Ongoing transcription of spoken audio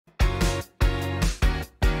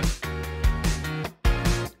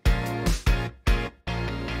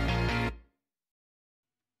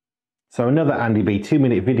So another Andy B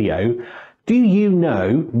 2-minute video. Do you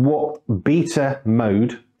know what beta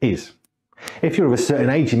mode is? If you're of a certain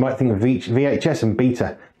age, you might think of VHS and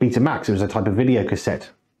Betamax. It was a type of video cassette,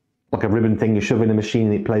 like a ribbon thing you shove in a machine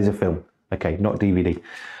and it plays a film. Okay, not DVD.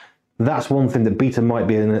 That's one thing that beta might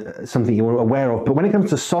be something you're aware of. But when it comes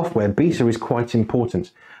to software, beta is quite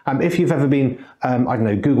important. If you've ever been, I don't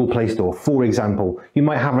know, Google Play Store, for example, you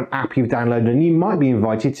might have an app you've downloaded and you might be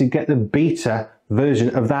invited to get the beta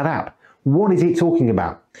version of that app. What is it talking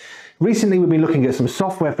about? Recently, we've been looking at some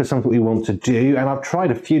software for something we want to do, and I've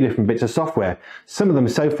tried a few different bits of software. Some of them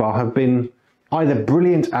so far have been either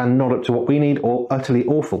brilliant and not up to what we need, or utterly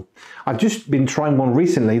awful. I've just been trying one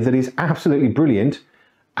recently that is absolutely brilliant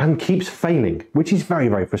and keeps failing, which is very,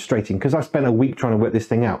 very frustrating because I spent a week trying to work this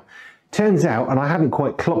thing out. Turns out, and I hadn't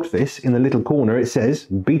quite clocked this, in the little corner it says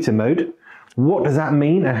beta mode. What does that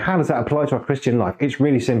mean and how does that apply to our Christian life? It's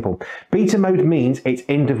really simple. Beta mode means it's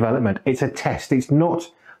in development. It's a test. It's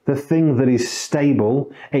not the thing that is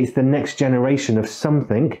stable. It's the next generation of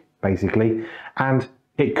something, basically, and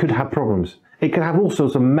it could have problems. It could have all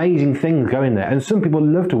sorts of amazing things going there, and some people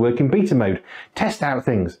love to work in beta mode, test out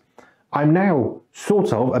things. I'm now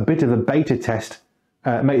sort of a bit of a beta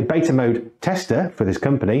mode tester for this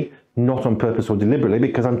company, not on purpose or deliberately,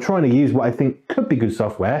 because I'm trying to use what I think could be good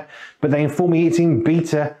software, but they inform me it's in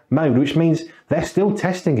beta mode, which means they're still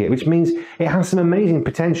testing it, which means it has some amazing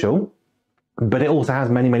potential, but it also has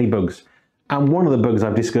many, many bugs. And one of the bugs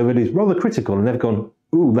I've discovered is rather critical, and they've gone,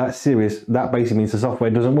 ooh, that's serious. That basically means the software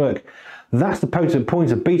doesn't work. That's the point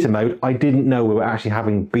of beta mode. I didn't know we were actually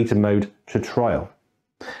having beta mode to trial.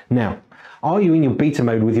 Now, are you in your beta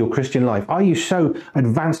mode with your Christian life? Are you so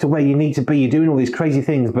advanced to where you need to be? You're doing all these crazy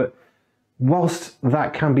things, but whilst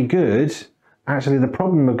that can be good, actually the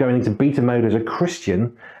problem of going into beta mode as a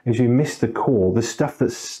Christian is you miss the core, the stuff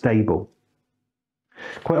that's stable.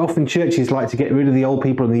 Quite often churches like to get rid of the old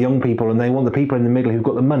people and the young people, and they want the people in the middle who've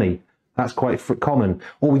got the money. That's quite common.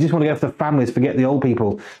 Or we just want to go for the families, forget the old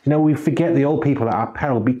people. You know, we forget the old people at our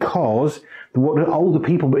peril, because what the older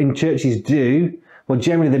people in churches do, well,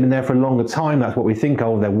 generally they've been there for a longer time. That's what we think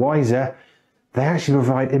of. They're wiser. They actually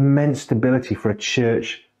provide immense stability for a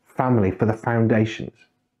church family, for the foundations.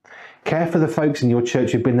 Care for the folks in your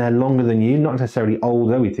church who've been there longer than you, not necessarily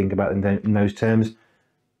older, we think about it in those terms.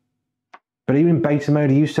 But even in beta mode,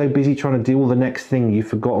 are you so busy trying to do all the next thing you've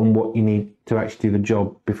forgotten what you need to actually do the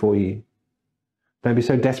job before you? Don't be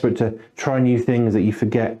so desperate to try new things that you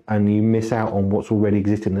forget and you miss out on what's already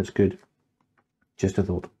existing that's good. Just a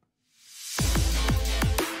thought.